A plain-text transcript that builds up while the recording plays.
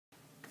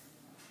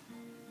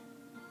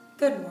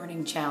Good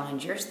morning,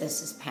 challengers.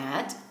 This is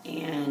Pat,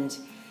 and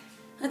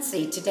let's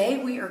see,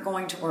 today we are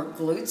going to work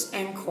glutes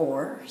and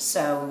core.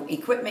 So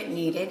equipment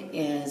needed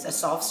is a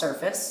soft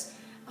surface.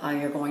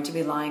 You're going to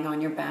be lying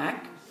on your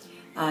back.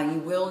 You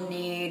will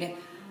need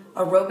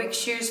aerobic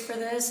shoes for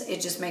this.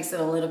 It just makes it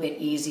a little bit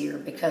easier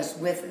because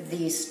with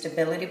the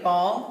stability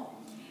ball,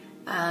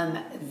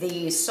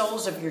 the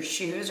soles of your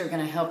shoes are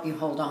going to help you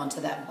hold on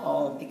to that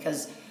ball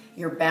because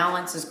your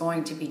balance is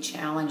going to be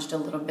challenged a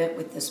little bit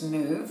with this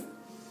move.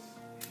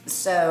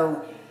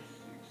 So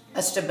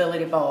a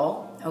stability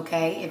ball,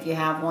 okay, if you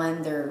have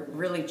one, they're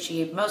really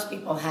cheap. Most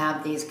people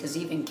have these because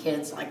even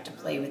kids like to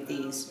play with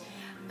these.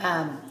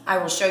 I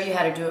will show you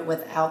how to do it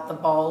without the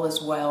ball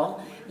as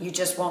well. You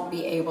just won't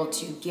be able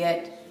to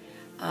get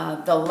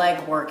the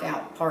leg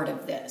workout part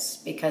of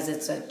this because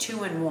it's a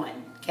 2-in-1,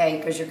 okay,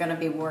 because you're going to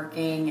be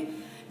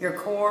working your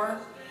core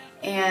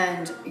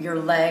and your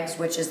legs,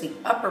 which is the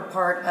upper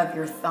part of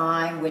your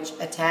thigh, which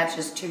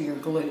attaches to your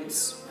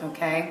glutes,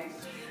 okay?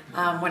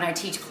 When I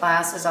teach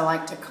classes, I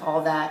like to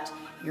call that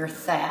your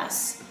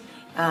thas.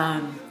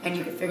 And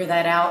you can figure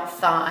that out,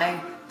 thigh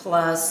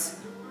plus,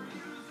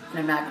 and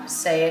I'm not going to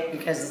say it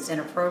because it's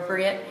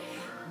inappropriate,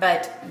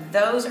 but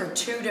those are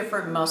two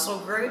different muscle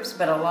groups,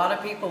 but a lot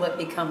of people it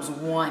becomes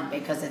one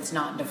because it's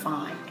not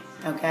defined,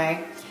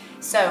 okay?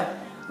 So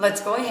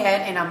let's go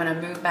ahead and I'm going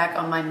to move back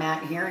on my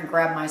mat here and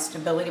grab my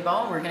stability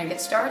ball and we're going to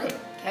get started,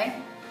 okay?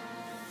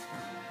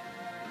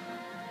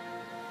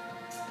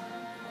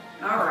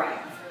 All right.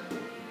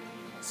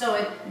 So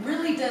it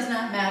really does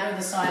not matter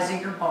the size of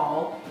your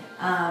ball.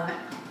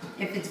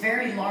 If it's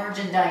very large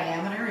in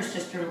diameter, it's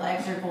just your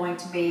legs are going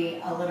to be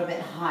a little bit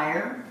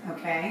higher,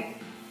 okay?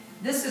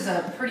 This is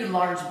a pretty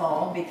large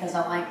ball because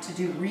I like to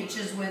do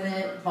reaches with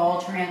it,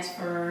 ball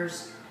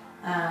transfers,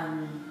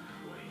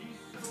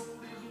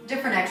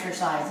 different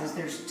exercises.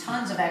 There's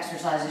tons of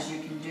exercises you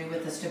can do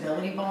with the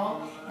stability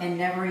ball and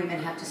never even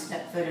have to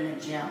step foot in a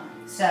gym.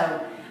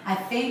 So I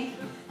think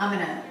I'm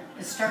going to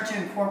start to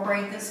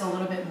incorporate this a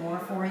little bit more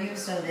for you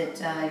so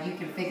that you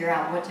can figure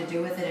out what to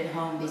do with it at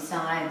home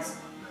besides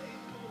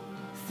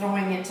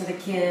throwing it to the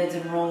kids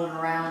and rolling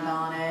around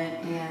on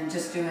it and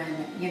just doing,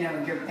 you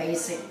know, your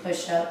basic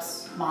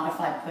push-ups,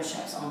 modified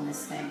push-ups on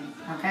this thing,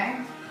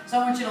 okay? So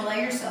I want you to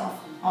lay yourself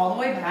all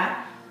the way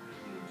back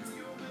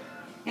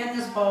and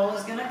this ball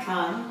is going to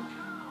come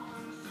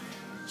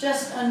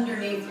just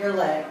underneath your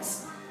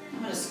legs.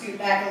 I'm going to scoot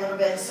back a little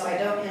bit so I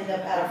don't end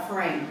up out of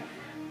frame,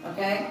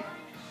 okay?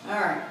 All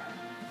right,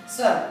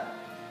 so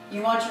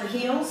you want your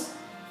heels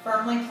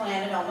firmly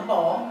planted on the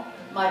ball.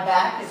 My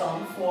back is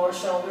on the floor,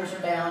 shoulders are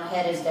down,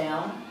 head is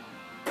down.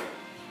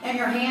 And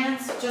your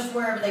hands just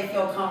wherever they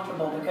feel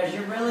comfortable because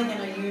you're really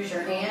going to use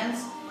your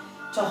hands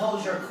to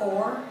hold your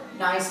core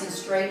nice and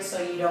straight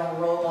so you don't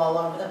roll all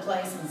over the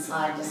place and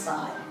side to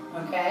side,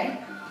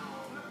 okay?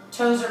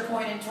 Toes are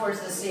pointed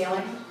towards the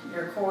ceiling.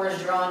 Your core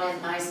is drawn in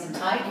nice and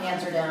tight,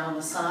 hands are down on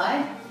the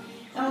side.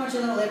 I want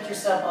you to lift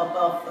yourself up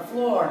off the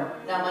floor.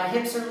 Now my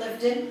hips are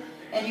lifted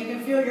and you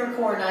can feel your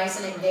core nice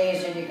and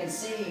engaged and you can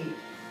see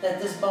that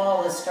this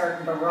ball is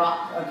starting to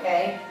rock,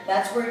 okay?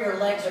 That's where your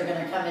legs are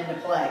going to come into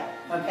play,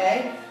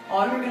 okay?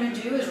 All you're going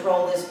to do is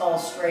roll this ball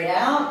straight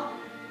out.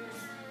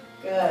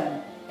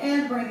 Good.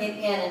 And bring it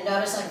in and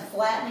notice I'm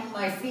flattening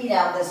my feet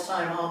out this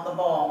time off the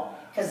ball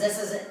because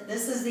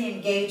this is the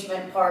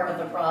engagement part of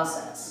the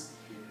process.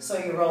 So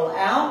you roll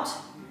out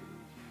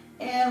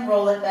and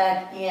roll it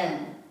back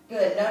in.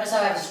 Good. Notice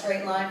how I have a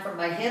straight line from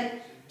my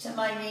hip to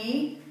my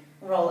knee.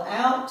 Roll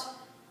out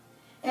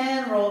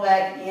and roll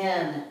back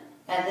in.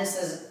 And this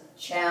is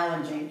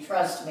challenging,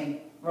 trust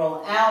me.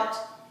 Roll out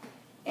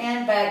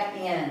and back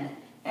in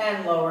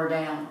and lower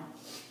down.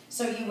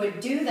 So you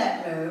would do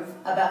that move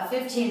about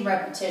 15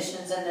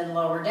 repetitions and then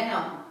lower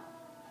down.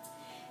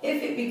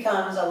 If it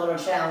becomes a little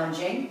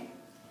challenging,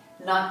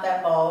 knock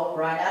that ball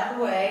right out of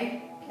the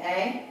way,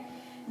 okay?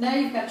 Now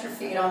you've got your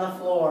feet on the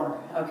floor,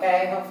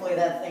 okay? Hopefully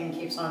that thing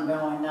keeps on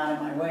going, not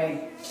in my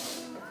way.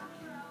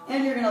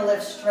 And you're going to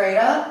lift straight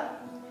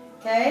up,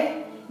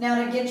 okay?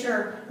 Now to get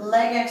your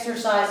leg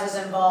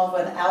exercises involved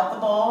without the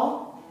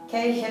ball,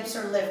 okay? Hips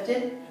are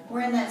lifted.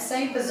 We're in that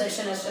same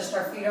position, it's just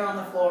our feet are on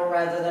the floor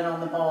rather than on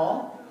the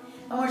ball.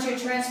 I want you to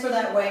transfer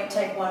that weight and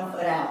take one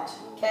foot out,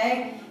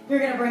 okay? You're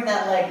going to bring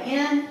that leg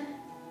in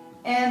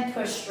and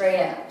push straight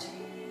out.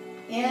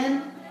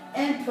 In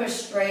and push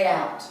straight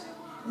out.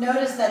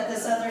 Notice that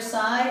this other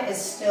side is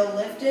still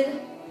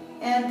lifted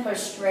and push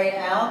straight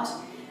out.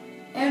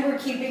 And we're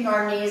keeping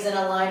our knees in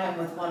alignment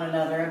with one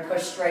another and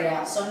push straight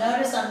out. So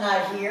notice I'm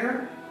not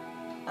here.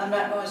 I'm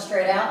not going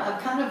straight out.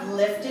 I'm kind of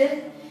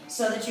lifted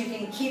so that you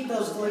can keep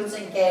those glutes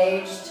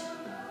engaged.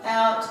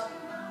 Out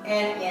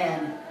and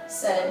in.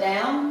 Set it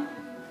down.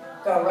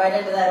 Go right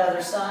into that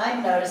other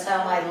side. Notice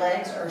how my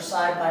legs are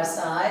side by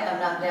side.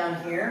 I'm not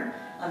down here.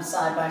 I'm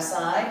side by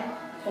side.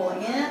 Pull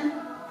in,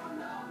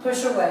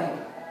 push away.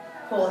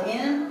 Pull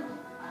in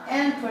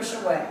and push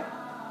away.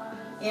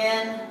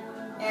 In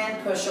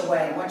and push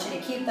away. I want you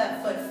to keep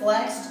that foot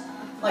flexed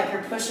like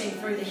you're pushing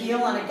through the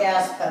heel on a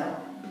gas pedal.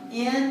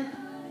 In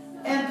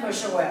and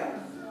push away.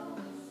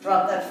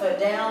 Drop that foot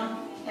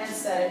down and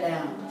set it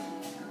down.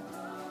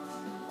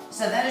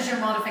 So that is your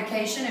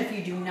modification if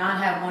you do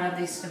not have one of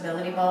these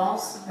stability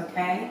balls,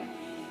 okay?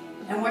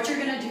 And what you're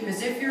going to do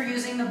is if you're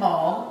using the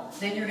ball,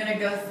 then you're going to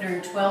go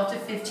through 12 to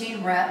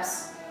 15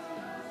 reps,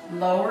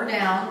 lower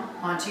down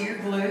onto your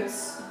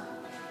glutes.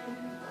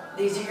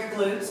 These are your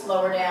glutes,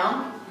 lower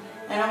down.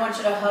 And I want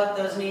you to hug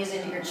those knees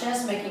into your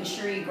chest, making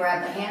sure you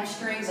grab the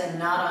hamstrings and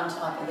not on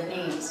top of the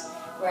knees.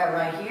 Grab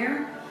right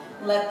here.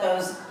 Let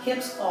those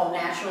hips fall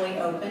naturally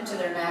open to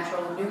their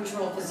natural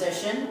neutral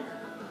position,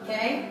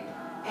 okay?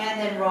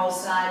 And then roll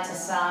side to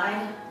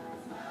side.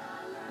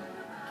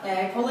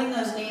 Okay, pulling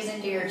those knees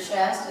into your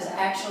chest is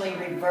actually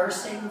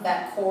reversing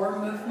that core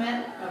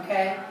movement,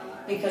 okay?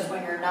 Because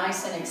when you're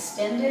nice and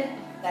extended,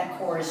 that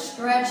core is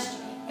stretched,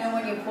 and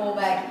when you pull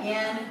back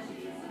in,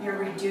 you're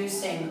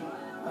reducing,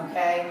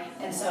 okay?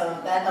 And so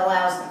that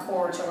allows the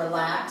core to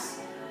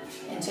relax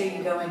until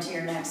you go into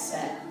your next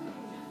set.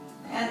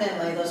 And then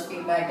lay those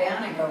feet back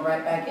down and go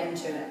right back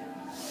into it.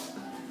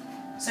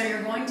 So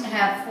you're going to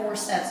have 4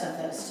 sets of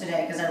this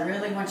today because I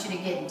really want you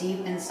to get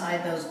deep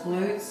inside those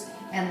glutes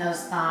and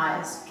those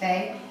thighs,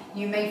 okay?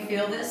 You may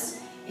feel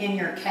this in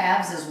your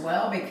calves as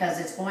well because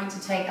it's going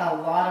to take a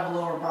lot of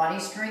lower body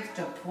strength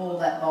to pull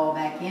that ball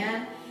back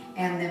in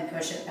and then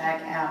push it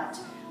back out.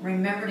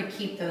 Remember to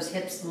keep those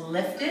hips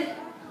lifted,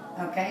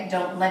 okay?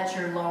 Don't let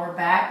your lower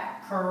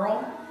back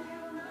curl.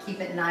 Keep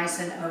it nice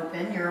and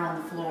open. You're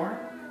on the floor,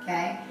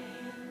 okay?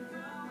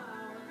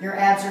 Your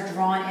abs are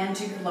drawn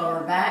into your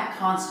lower back,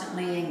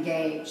 constantly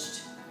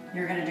engaged.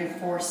 You're going to do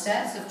 4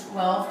 sets of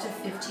 12 to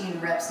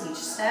 15 reps each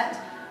set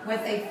with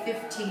a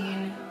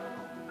 15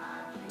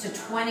 to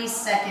 20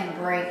 second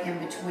break in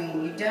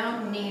between. You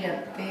don't need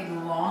a big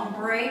long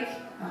break,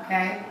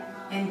 okay,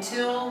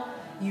 until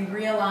you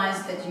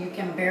realize that you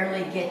can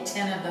barely get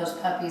 10 of those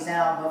puppies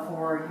out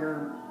before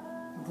your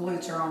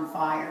glutes are on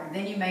fire.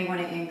 Then you may want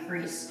to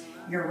increase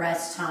your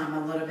rest time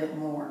a little bit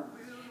more.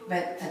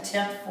 But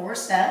attempt 4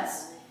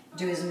 sets.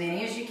 Do as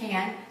many as you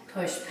can.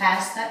 Push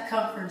past that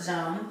comfort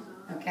zone.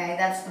 Okay,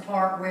 that's the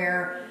part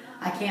where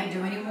I can't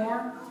do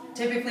anymore.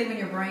 Typically when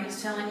your brain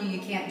is telling you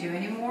you can't do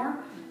anymore,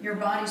 your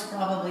body's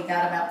probably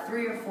got about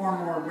 3 or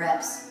 4 more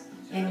reps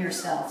in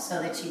yourself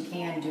so that you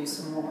can do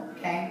some more,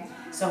 okay?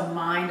 So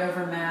mind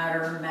over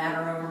matter,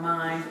 matter over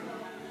mind.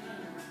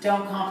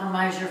 Don't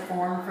compromise your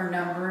form for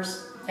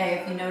numbers. Okay,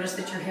 if you notice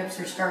that your hips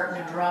are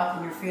starting to drop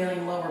and you're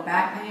feeling lower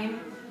back pain,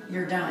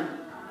 you're done,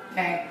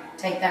 okay?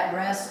 Take that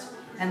rest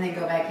and then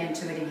go back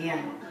into it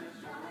again.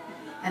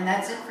 And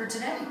that's it for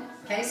today.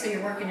 Okay, so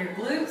you're working your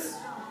glutes,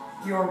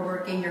 you're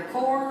working your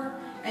core,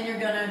 and you're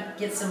gonna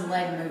get some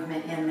leg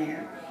movement in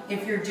there.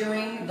 If you're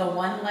doing the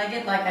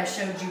one-legged like I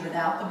showed you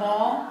without the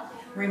ball,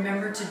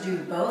 remember to do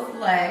both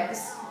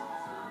legs,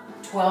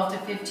 12 to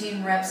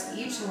 15 reps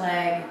each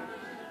leg,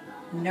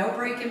 no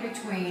break in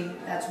between,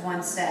 that's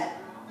 1 set.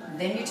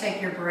 Then you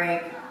take your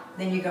break,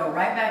 then you go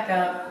right back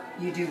up,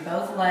 you do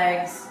both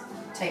legs,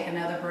 take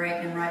another break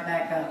and right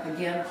back up.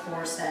 Again,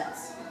 4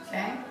 sets,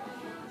 okay?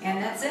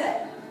 And that's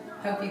it.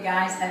 Hope you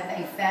guys have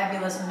a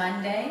fabulous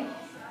Monday.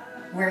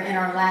 We're in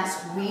our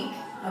last week,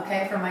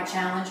 okay, for my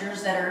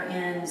challengers that are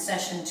in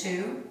session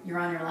 2. You're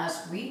on your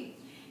last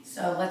week.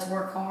 So let's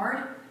work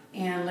hard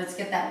and let's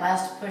get that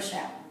last push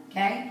out,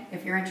 okay?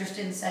 If you're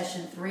interested in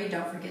session 3,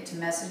 don't forget to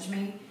message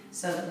me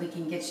so that we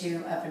can get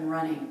you up and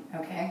running,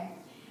 okay?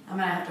 I'm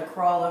gonna have to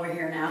crawl over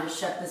here now to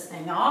shut this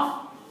thing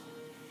off.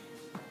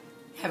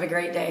 Have a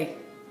great day.